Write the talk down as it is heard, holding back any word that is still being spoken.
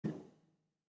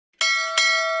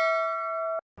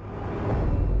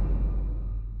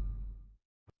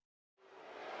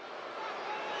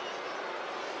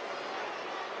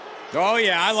Oh,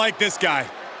 yeah, I like this guy.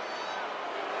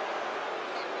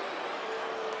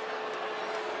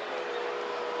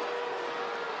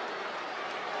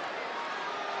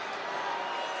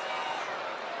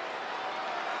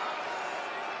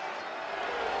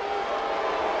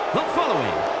 The following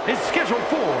is scheduled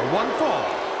for one fall,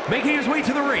 making his way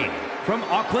to the ring from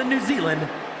Auckland, New Zealand,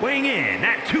 weighing in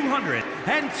at 222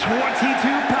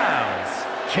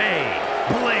 pounds, Jay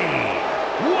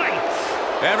Blade White.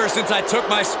 Ever since I took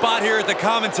my spot here at the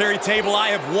commentary table, I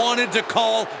have wanted to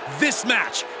call this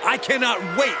match. I cannot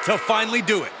wait to finally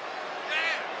do it.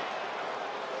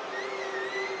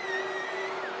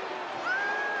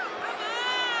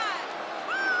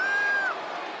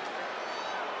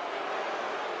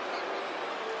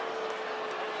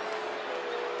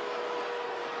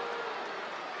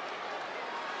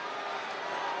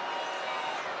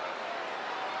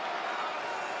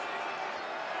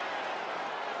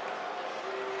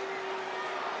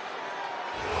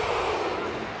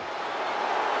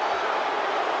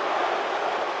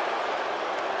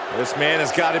 This man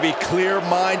has got to be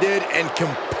clear-minded and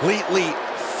completely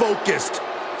focused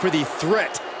for the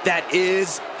threat that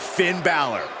is Finn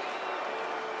Balor.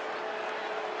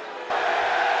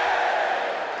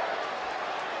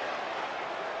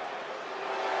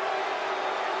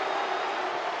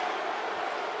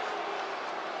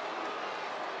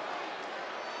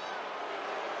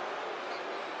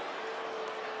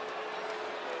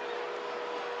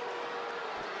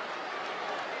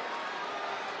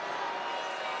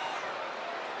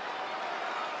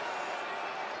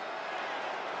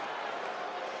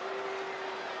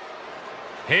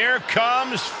 Here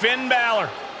comes Finn Balor.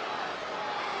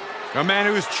 A man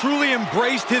who has truly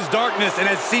embraced his darkness and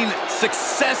has seen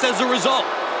success as a result.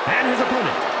 And his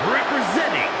opponent,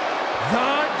 representing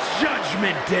the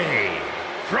Judgment Day,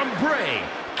 from Bray,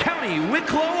 County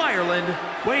Wicklow, Ireland,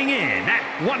 weighing in at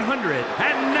 190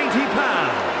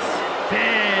 pounds,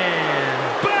 Finn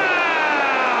Balor!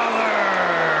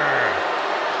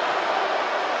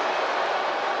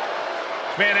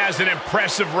 This man has an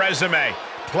impressive resume.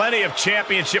 Plenty of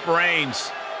championship reigns.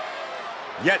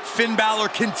 Yet Finn Balor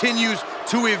continues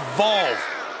to evolve.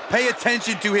 Pay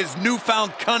attention to his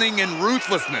newfound cunning and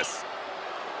ruthlessness.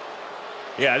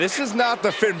 Yeah, this is not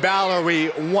the Finn Balor we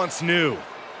once knew.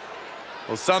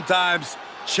 Well, sometimes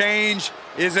change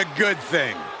is a good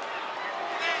thing.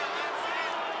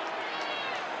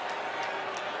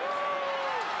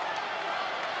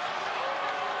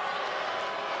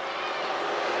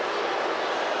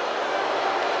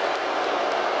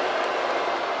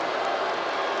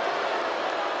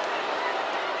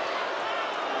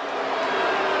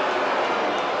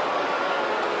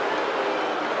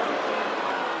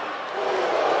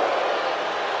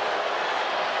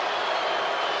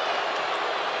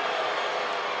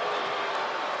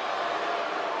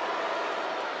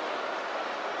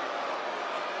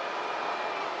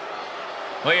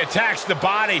 Well, he attacks the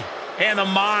body and the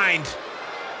mind.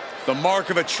 The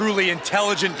mark of a truly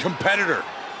intelligent competitor.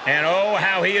 And oh,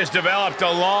 how he has developed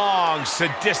a long,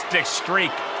 sadistic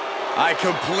streak. I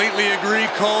completely agree,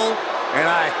 Cole, and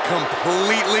I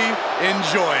completely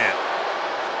enjoy it.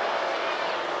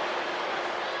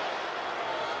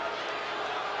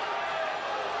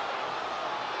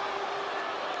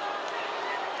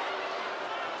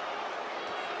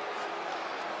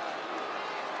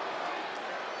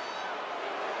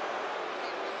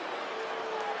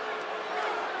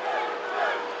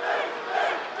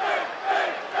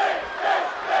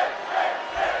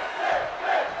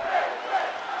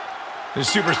 The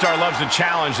superstar loves a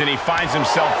challenge, and he finds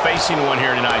himself facing one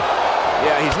here tonight.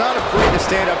 Yeah, he's not afraid to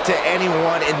stand up to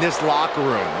anyone in this locker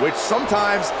room, which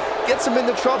sometimes gets him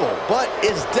into trouble, but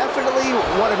is definitely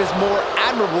one of his more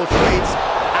admirable traits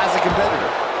as a competitor.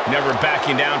 Never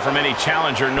backing down from any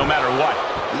challenger, no matter what.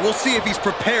 We'll see if he's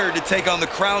prepared to take on the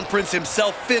Crown Prince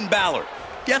himself, Finn Balor.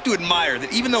 You have to admire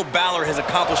that even though Balor has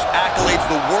accomplished accolades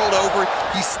the world over,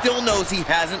 he still knows he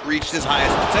hasn't reached his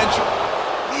highest potential.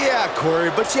 Yeah,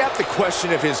 Corey, but you have to question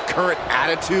if his current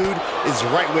attitude is the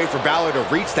right way for Balor to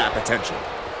reach that potential.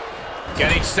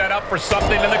 Getting set up for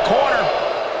something in the corner.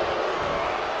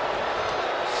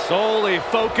 Solely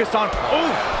focused on...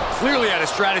 Ooh, clearly had a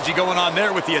strategy going on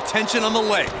there with the attention on the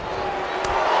leg.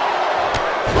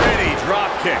 Pretty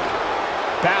drop kick.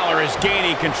 Balor is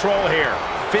gaining control here.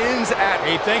 Finn's at...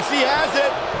 He thinks he has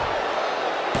it.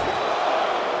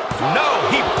 No,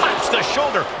 he pops the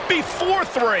shoulder before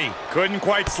 3. Couldn't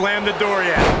quite slam the door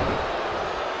yet.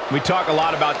 We talk a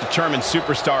lot about determined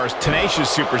superstars, tenacious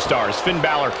superstars. Finn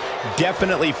Balor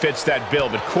definitely fits that bill,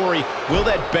 but Corey, will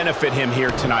that benefit him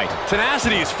here tonight?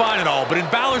 Tenacity is fine and all, but in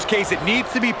Balor's case, it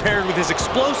needs to be paired with his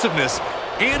explosiveness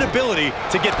and ability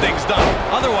to get things done.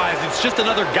 Otherwise, it's just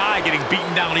another guy getting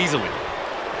beaten down easily.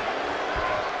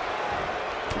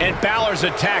 And Balor's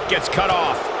attack gets cut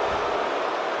off.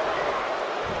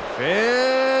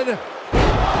 Finn.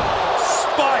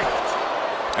 Spiked.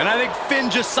 And I think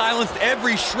Finn just silenced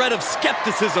every shred of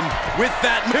skepticism with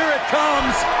that. Here it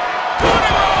comes.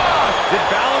 Did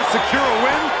Balor secure a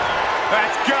win?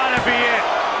 That's gotta be it.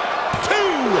 2.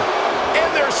 And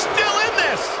they're still in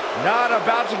this. Not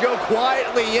about to go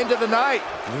quietly into the night.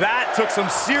 That took some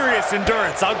serious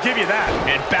endurance, I'll give you that.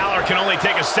 And Balor can only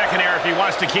take a second air if he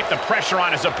wants to keep the pressure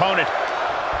on his opponent.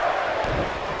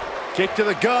 Kick to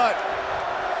the gut.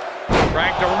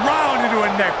 Cranked around into a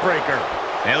neck breaker.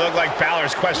 And it looked like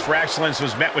Balor's quest for excellence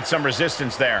was met with some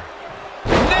resistance there.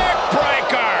 Neck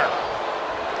breaker!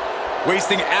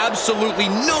 Wasting absolutely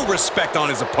no respect on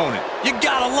his opponent. You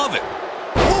gotta love it.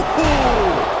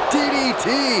 Woo-hoo!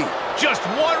 DDT. Just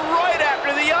one right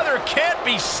after the other. Can't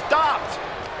be stopped.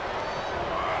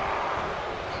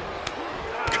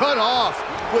 Cut off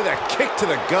with a kick to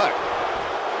the gut.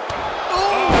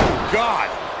 Oh, God.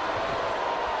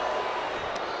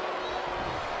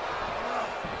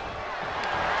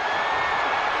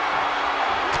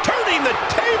 Turning the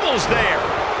tables there.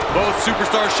 Both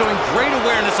superstars showing great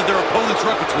awareness of their opponent's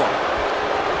repertoire.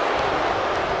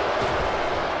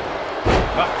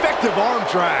 Effective arm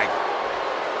drag.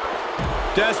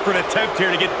 Desperate attempt here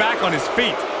to get back on his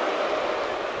feet.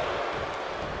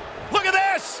 Look at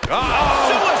this!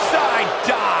 Uh-oh. Suicide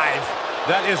dive!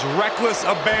 That is reckless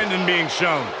abandon being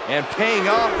shown. And paying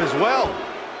off as well.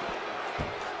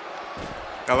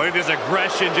 Oh, look at this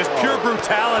aggression, just pure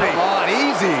brutality. Come on,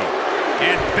 easy.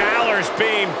 And Balor's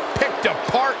being picked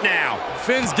apart now.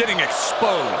 Finn's getting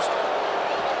exposed.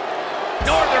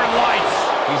 Northern Lights.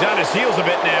 He's on his heels a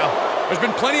bit now. There's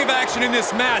been plenty of action in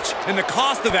this match, and the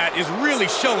cost of that is really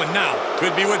showing now.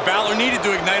 Could be what Balor needed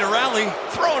to ignite a rally.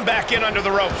 Thrown back in under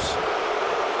the ropes.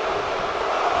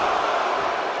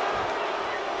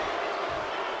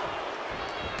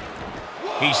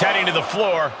 He's heading to the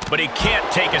floor, but he can't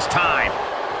take his time.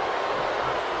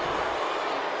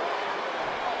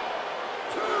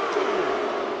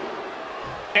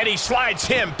 And he slides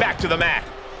him back to the mat.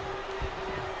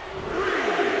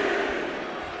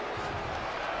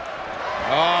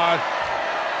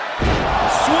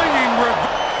 Swinging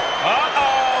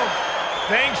Uh-oh.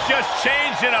 Things just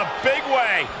changed in a big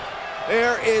way.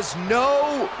 There is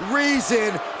no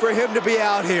reason for him to be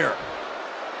out here.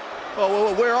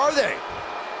 Oh, where are they?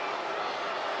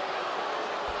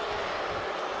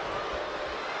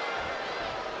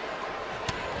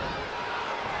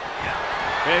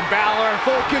 And Balor in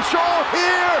full control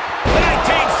here.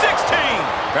 1916.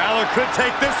 Balor could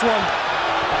take this one.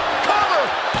 Cover.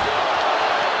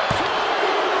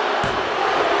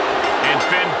 And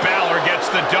Finn Balor gets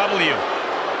the W.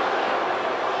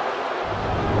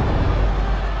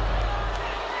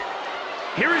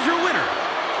 Here is your winner,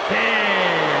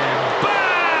 Finn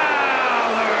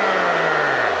Balor!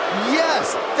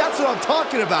 Yes, that's what I'm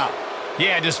talking about.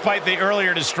 Yeah, despite the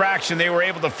earlier distraction, they were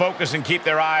able to focus and keep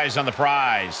their eyes on the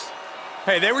prize.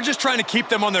 Hey, they were just trying to keep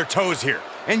them on their toes here.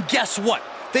 And guess what?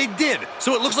 They did.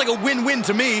 So it looks like a win-win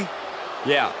to me.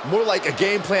 Yeah, more like a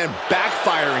game plan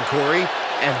backfiring, Corey.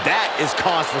 And that is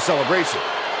cause for celebration.